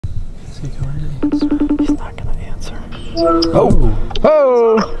he going to answer? He's not gonna answer. Oh!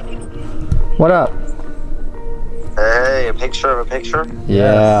 Oh! What up? Hey, a picture of a picture?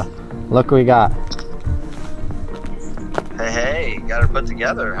 Yeah. Look what we got. Hey, got her put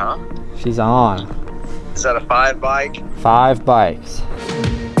together, huh? She's on. Is that a 5 bike? 5 bikes.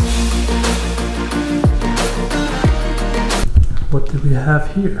 What do we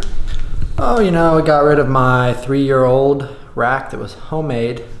have here? Oh, you know, I got rid of my 3-year-old rack that was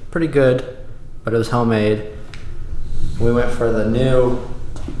homemade. Pretty good, but it was homemade. We went for the new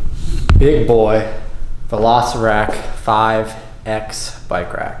big boy VelociRAX 5X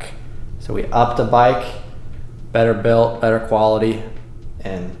bike rack. So we upped the bike, better built, better quality,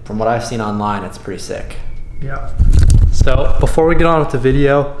 and from what I've seen online, it's pretty sick. Yeah. So before we get on with the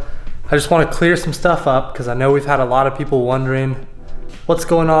video, I just want to clear some stuff up because I know we've had a lot of people wondering what's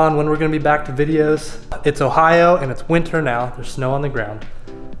going on, when we're going to be back to videos. It's Ohio and it's winter now. There's snow on the ground.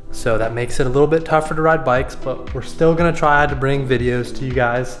 So that makes it a little bit tougher to ride bikes, but we're still going to try to bring videos to you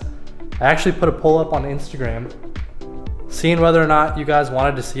guys. I actually put a poll up on Instagram seeing whether or not you guys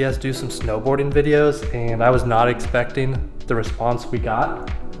wanted to see us do some snowboarding videos, and I was not expecting the response we got.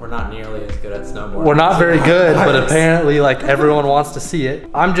 We're not nearly as good at snowboarding. We're not very good, but apparently like everyone wants to see it.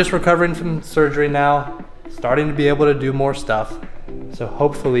 I'm just recovering from surgery now, starting to be able to do more stuff. So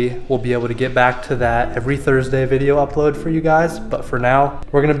hopefully we'll be able to get back to that every Thursday video upload for you guys. But for now,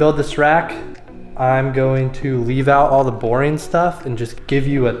 we're gonna build this rack. I'm going to leave out all the boring stuff and just give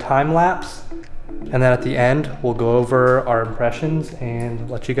you a time lapse. And then at the end, we'll go over our impressions and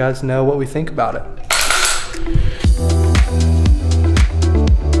let you guys know what we think about it.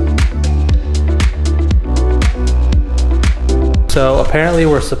 So apparently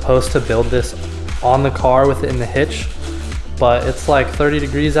we're supposed to build this on the car with it in the hitch, but it's like 30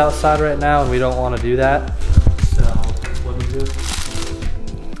 degrees outside right now and we don't want to do that. So what do we do?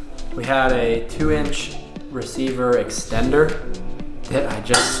 We had a 2-inch receiver extender that I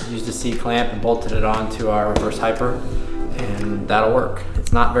just used a C-clamp and bolted it onto our reverse hyper, and that'll work.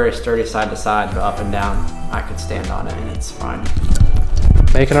 It's not very sturdy side to side, but up and down, I could stand on it and it's fine.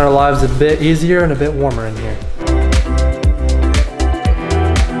 Making our lives a bit easier and a bit warmer in here.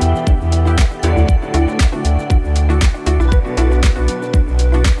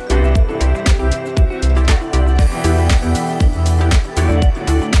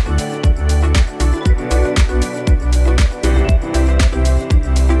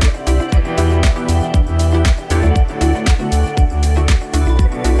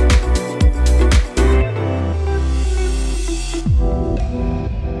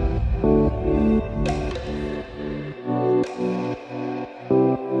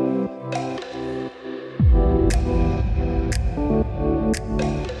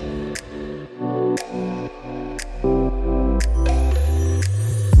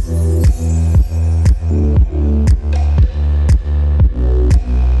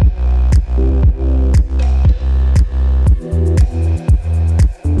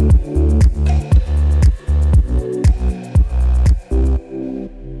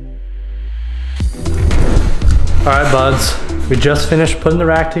 All right, buds, we just finished putting the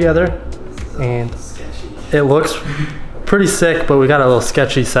rack together and it looks pretty sick, but we got a little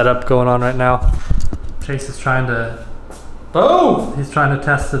sketchy setup going on right now. Chase is trying to, he's trying to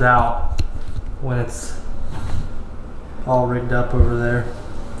test it out when it's all rigged up over there.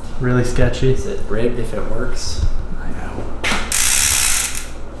 Really sketchy. Is it rigged if it works? I know.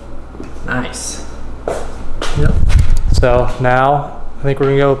 Nice. Yep. So now I think we're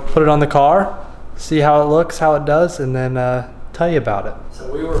gonna go put it on the car, see how it looks, how it does, and then tell you about it.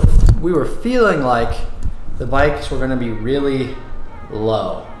 So we were feeling like the bikes were gonna be really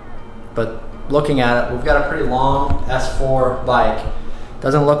low, but looking at it, we've got a pretty long S4 bike.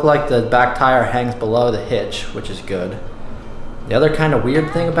 Doesn't look like the back tire hangs below the hitch, which is good. The other kind of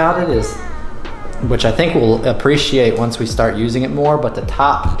weird thing about it is, which I think we'll appreciate once we start using it more, but the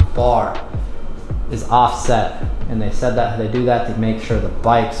top bar is offset, and they said that they do that to make sure the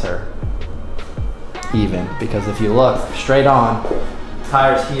bikes are even, because if you look straight on,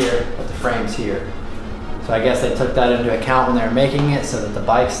 tires here, but the frame's here. So I guess they took that into account when they were making it so that the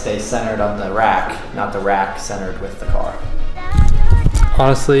bike stays centered on the rack, not the rack centered with the car.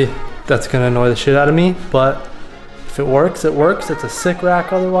 Honestly, that's gonna annoy the shit out of me, but if it works, it works. It's a sick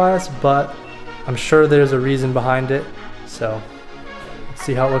rack otherwise, but I'm sure there's a reason behind it. So let's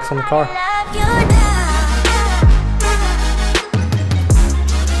see how it looks on the car.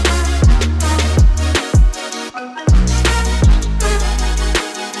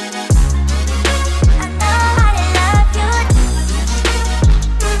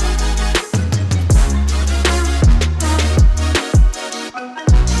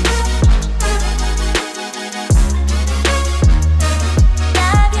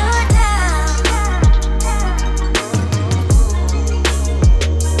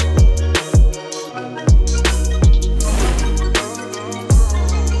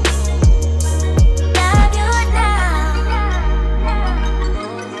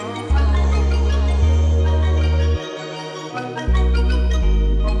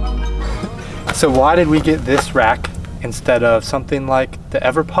 So why did we get this rack instead of something like the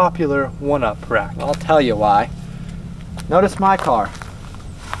ever popular 1-Up rack? I'll tell you why. Notice my car,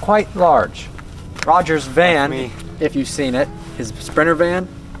 quite large. Roger's van, if you've seen it, his Sprinter van,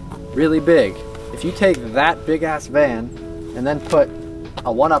 really big. If you take that big ass van and then put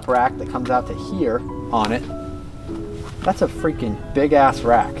a 1-Up rack that comes out to here on it, that's a freaking big ass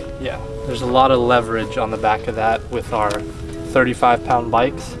rack. Yeah, there's a lot of leverage on the back of that with our 35-pound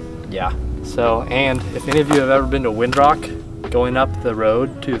bikes. Yeah. So, and if any of you have ever been to Windrock, going up the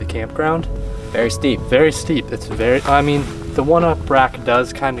road to the campground, Very steep. very steep. It's very, I mean, the 1-Up rack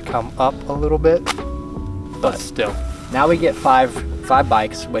does kind of come up a little bit, but still. Now we get five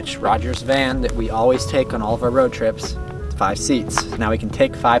bikes, which Roger's van that we always take on all of our road trips, 5 seats. Now we can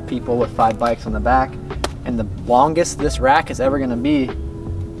take 5 people with 5 bikes on the back, and the longest this rack is ever gonna be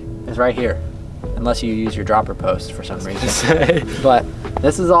is right here, unless you use your dropper post for some reason. But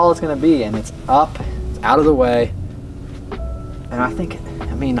this is all it's gonna be, and it's up, it's out of the way, and I think,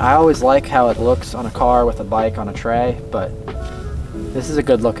 I mean, I always like how it looks on a car with a bike on a tray, but this is a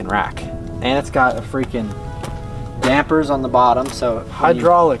good looking rack. And it's got a freaking dampers on the bottom, so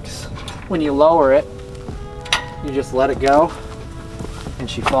Hydraulics. when you lower it, you just let it go, and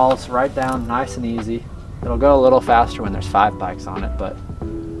she falls right down nice and easy. It'll go a little faster when there's 5 bikes on it, but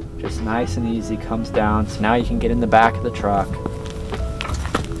just nice and easy, comes down. So now you can get in the back of the truck.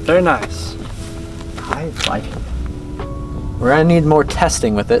 Very nice. I like it. We're gonna need more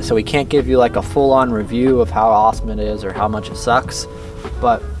testing with it, so we can't give you like a full-on review of how awesome it is or how much it sucks,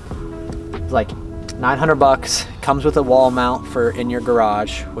 but it's like 900 bucks, comes with a wall mount for in your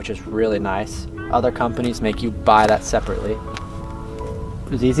garage, which is really nice. Other companies make you buy that separately.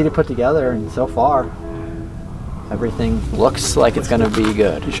 It was easy to put together, and so far everything looks like it's gonna be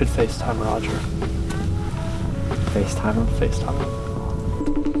good. You should FaceTime Roger. FaceTime him? FaceTime him.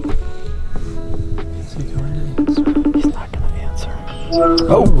 He's not gonna answer.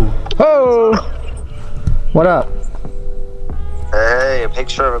 Oh! Oh! What up? Hey, a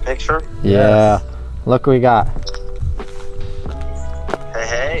picture of a picture? Yeah. Look what we got.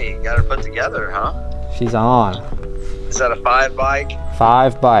 Hey, got her put together, huh? She's on. Is that a 5 bike?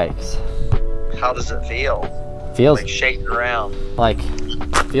 5 bikes. How does it feel? Feels Like shaking around. like,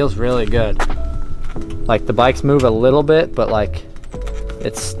 feels really good. Like the bikes move a little bit, but like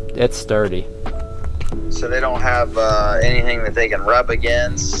it's sturdy. So they don't have anything that they can rub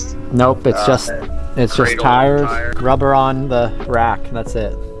against? Nope, it's just cradle tires, rubber on the rack, and that's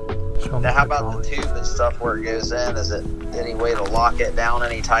it. Now how about the tube and stuff where it goes in? Is it any way to lock it down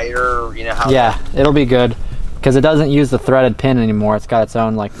any tighter? You know how? Yeah, it'll be good because it doesn't use the threaded pin anymore. It's got its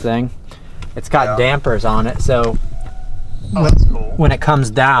own like thing. It's got dampers on it, so that's cool. when it comes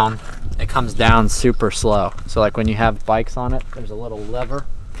down super slow. So like when you have bikes on it, there's a little lever.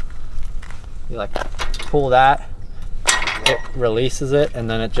 You like pull that, it releases it, and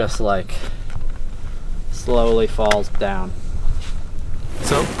then it just like slowly falls down.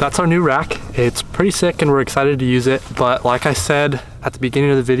 So that's our new rack. It's pretty sick and we're excited to use it, but like I said at the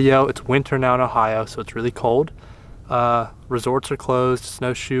beginning of the video, it's winter now in Ohio, so it's really cold. Resorts are closed.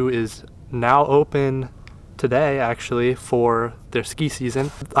 Snowshoe is now open today actually for their ski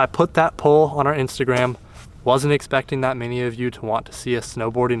season. I put that poll on our Instagram. Wasn't expecting that many of you to want to see us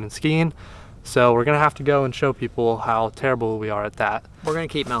snowboarding and skiing, so we're gonna have to go and show people how terrible we are at that. We're gonna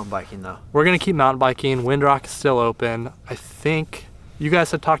keep mountain biking though. We're gonna keep mountain biking. Windrock is still open. I think you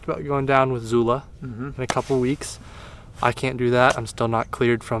guys had talked about going down with Zula in a couple weeks. I can't do that. I'm still not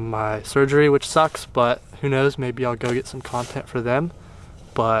cleared from my surgery, which sucks, but who knows, maybe I'll go get some content for them.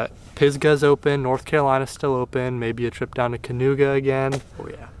 But Pisgah's open, North Carolina's still open, maybe a trip down to Canoga again. Oh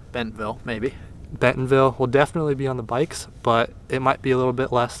yeah, Bentonville maybe. Bentonville will definitely be on the bikes, but it might be a little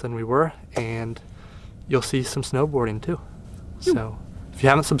bit less than we were, and you'll see some snowboarding too. So if you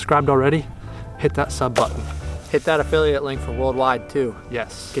haven't subscribed already, hit that sub button. Hit that affiliate link for worldwide too.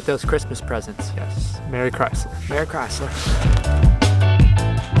 Yes. Get those Christmas presents. Yes. Merry Chrysler. Merry Chrysler.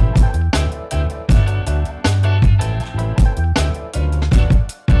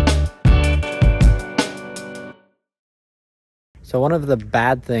 So one of the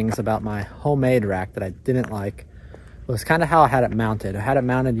bad things about my homemade rack that I didn't like was kind of how I had it mounted. I had it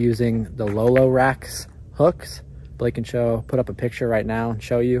mounted using the VelociRAX hooks. Blake can put up a picture right now and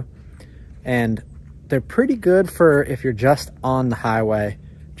show you. And they're pretty good for if you're just on the highway,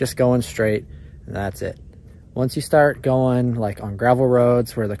 just going straight, and that's it. Once you start going like on gravel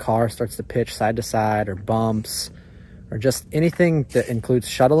roads where the car starts to pitch side to side, or bumps, or just anything that includes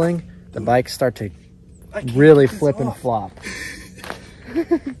shuttling, the bikes start to really flip and flop.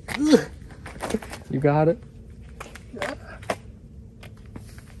 You got it?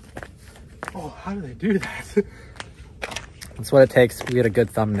 Oh. How do they do that? That's what it takes to get a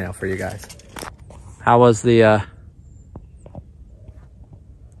good thumbnail for you guys. How was the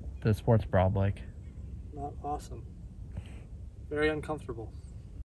sports bra, Blake? Not awesome. Very uncomfortable.